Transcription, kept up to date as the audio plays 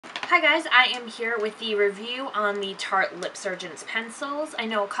Hi guys, I am here with the review on the Tarte LipSurgence pencils. I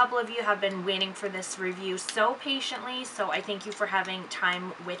know a couple of you have been waiting for this review so patiently, so I thank you for having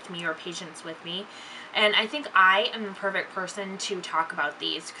time with me or patience with me. And I think I am the perfect person to talk about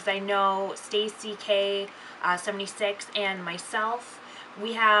these because I know Stacy K 76 and myself,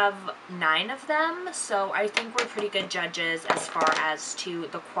 we have 9 of them, so I think we're pretty good judges as far as to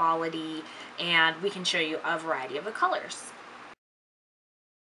the quality, and we can show you a variety of the colors.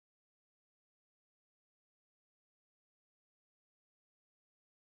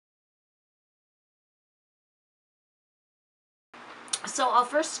 So I'll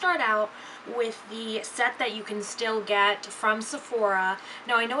first start out with the set that you can still get from Sephora.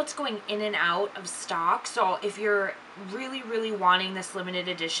 Now I know it's going in and out of stock, so if you're really wanting this limited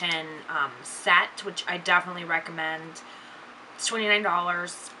edition set, which I definitely recommend, it's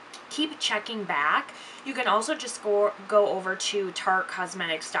 $29. Keep checking back. You can also just go over to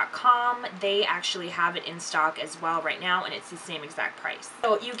tartecosmetics.com. They actually have it in stock as well right now, and it's the same exact price.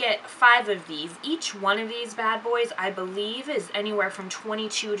 So you get 5 of these. Each one of these bad boys, I believe, is anywhere from $22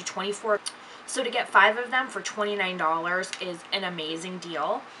 to $24. So to get 5 of them for $29 is an amazing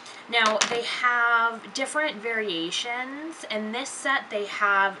deal. Now, they have different variations. In this set, they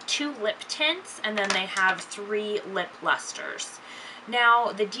have 2 lip tints, and then they have 3 lip lusters.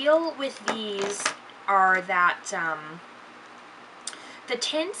 Now, the deal with these are that the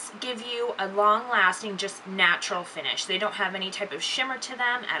tints give you a long-lasting, just natural finish. They don't have any type of shimmer to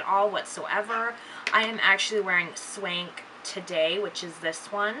them at all whatsoever. I am actually wearing Swank today, which is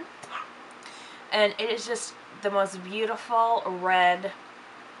this one. And it is just the most beautiful red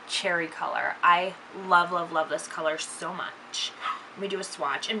cherry color. I love this color so much. Let me do a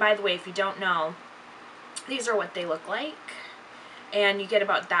swatch. And by the way, if you don't know, these are what they look like. And you get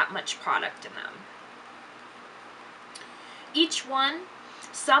about that much product in them. Each one,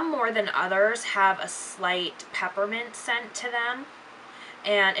 some more than others, have a slight peppermint scent to them.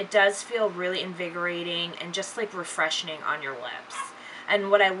 And it does feel really invigorating and just like refreshing on your lips.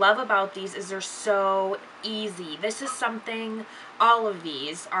 And what I love about these is they're so easy. This is something, all of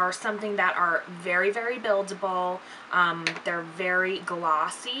these are something that are very buildable. They're very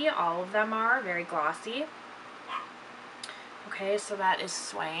glossy. All of them are very glossy. Okay, so that is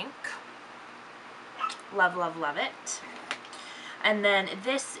Swank. Love it. And then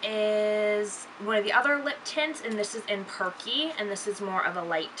this is one of the other lip tints, and this is in Perky, and this is more of a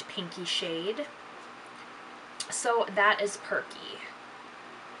light pinky shade. So that is Perky.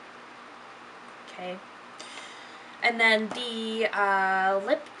 Okay. And then the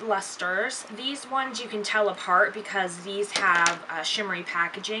lip lusters, these ones you can tell apart because these have shimmery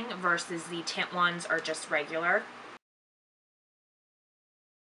packaging versus the tint ones are just regular.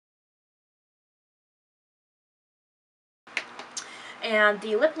 And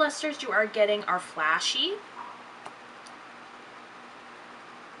the lip lusters you are getting are flashy.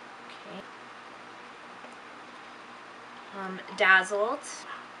 Okay. Dazzled,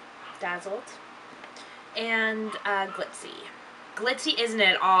 and glitzy. Glitzy isn't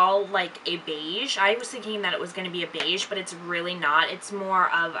at all like a beige. I was thinking that it was going to be a beige, but it's really not. It's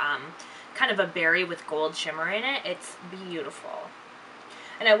more of kind of a berry with gold shimmer in it. It's beautiful.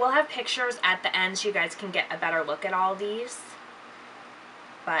 And I will have pictures at the end so you guys can get a better look at all these.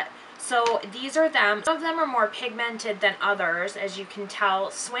 But so these are them. Some of them are more pigmented than others, as you can tell.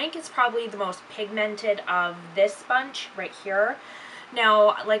 Swank is probably the most pigmented of this bunch right here.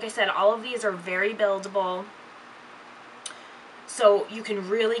 Now, like I said, all of these are very buildable, so you can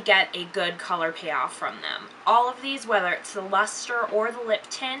really get a good color payoff from them. All of these, whether it's the luster or the lip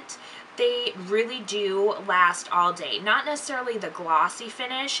tint, they really do last all day. Not necessarily the glossy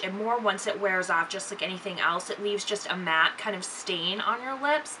finish, and more once it wears off, just like anything else, it leaves just a matte kind of stain on your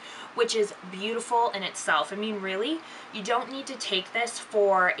lips, which is beautiful in itself. I mean, really, you don't need to take this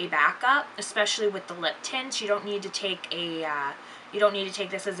for a backup, especially with the lip tints. You don't need to take a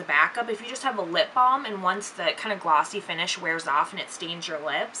this as a backup. If you just have a lip balm and once the kind of glossy finish wears off and it stains your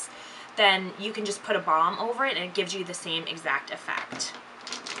lips, then you can just put a balm over it and it gives you the same exact effect.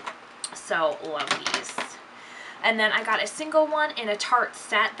 So, love these. And then I got a single one in a Tarte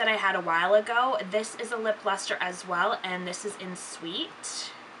set that I had a while ago. This is a lip luster as well, and this is in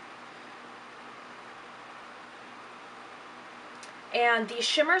Sweet. And the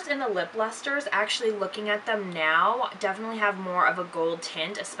shimmers in the lip lusters, actually looking at them now, definitely have more of a gold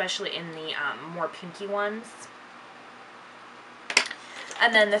tint, especially in the more pinky ones.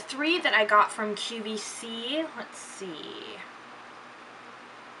 And then the 3 that I got from QVC, let's see.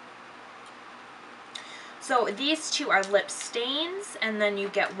 So these 2 are lip stains, and then you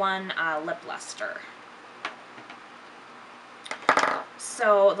get 1 lip luster.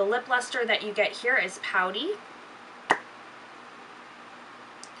 So the lip luster that you get here is Pouty. Let's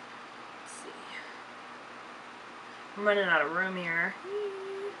see. I'm running out of room here.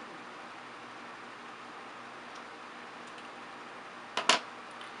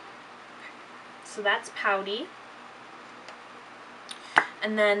 So that's Pouty.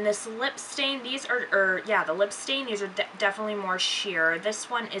 And then this lip stain, these are, the lip stain, these are definitely more sheer. This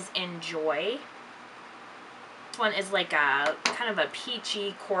one is Enjoy. This one is like a kind of a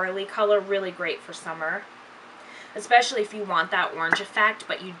peachy, corally color, really great for summer. Especially if you want that orange effect,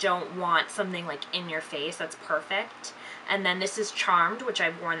 but you don't want something like in your face, that's perfect. And then this is Charmed, which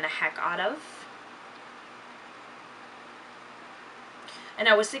I've worn the heck out of. And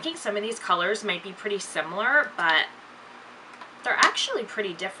I was thinking some of these colors might be pretty similar, but they're actually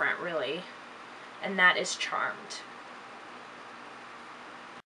pretty different, really. And that is Charmed.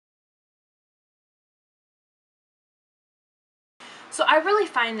 So I really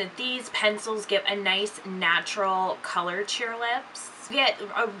find that these pencils give a nice natural color to your lips. You get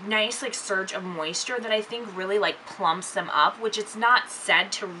a nice like surge of moisture that I think really like plumps them up, which it's not said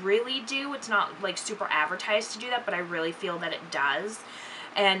to really do. It's not like super advertised to do that, but I really feel that it does.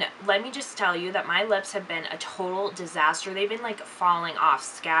 And let me just tell you that my lips have been a total disaster. They've been like falling off,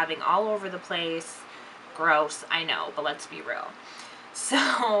 scabbing all over the place. Gross, I know, but let's be real.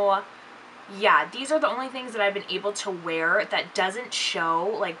 So yeah, these are the only things that I've been able to wear that doesn't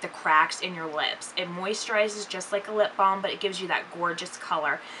show like the cracks in your lips. It moisturizes just like a lip balm, but it gives you that gorgeous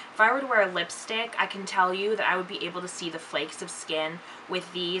color. If I were to wear a lipstick, I can tell you that I would be able to see the flakes of skin.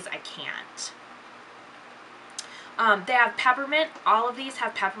 With these, I can't. They have peppermint. All of these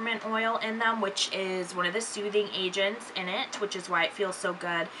have peppermint oil in them, which is one of the soothing agents in it, which is why it feels so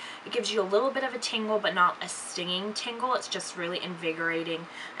good. It gives you a little bit of a tingle, but not a stinging tingle. It's just really invigorating,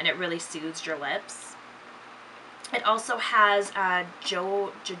 and it really soothes your lips. It also has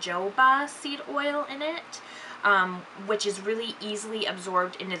jojoba seed oil in it, which is really easily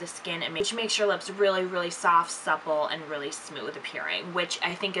absorbed into the skin, and which makes your lips really, really soft, supple, and really smooth appearing, which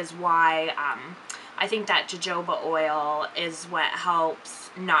I think is why I think that jojoba oil is what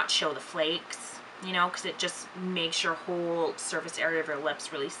helps not show the flakes, you know, because it just makes your whole surface area of your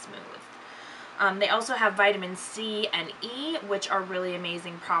lips really smooth. They also have vitamin C and E, which are really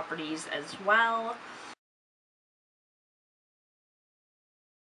amazing properties as well.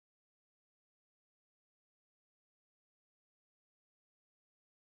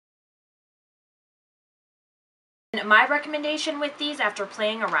 My recommendation with these after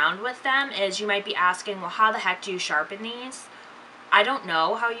playing around with them is you might be asking, well, how the heck do you sharpen these? I don't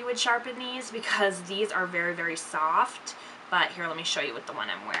know how you would sharpen these because these are very, very soft. But here, let me show you with the one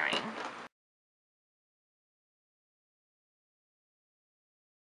I'm wearing.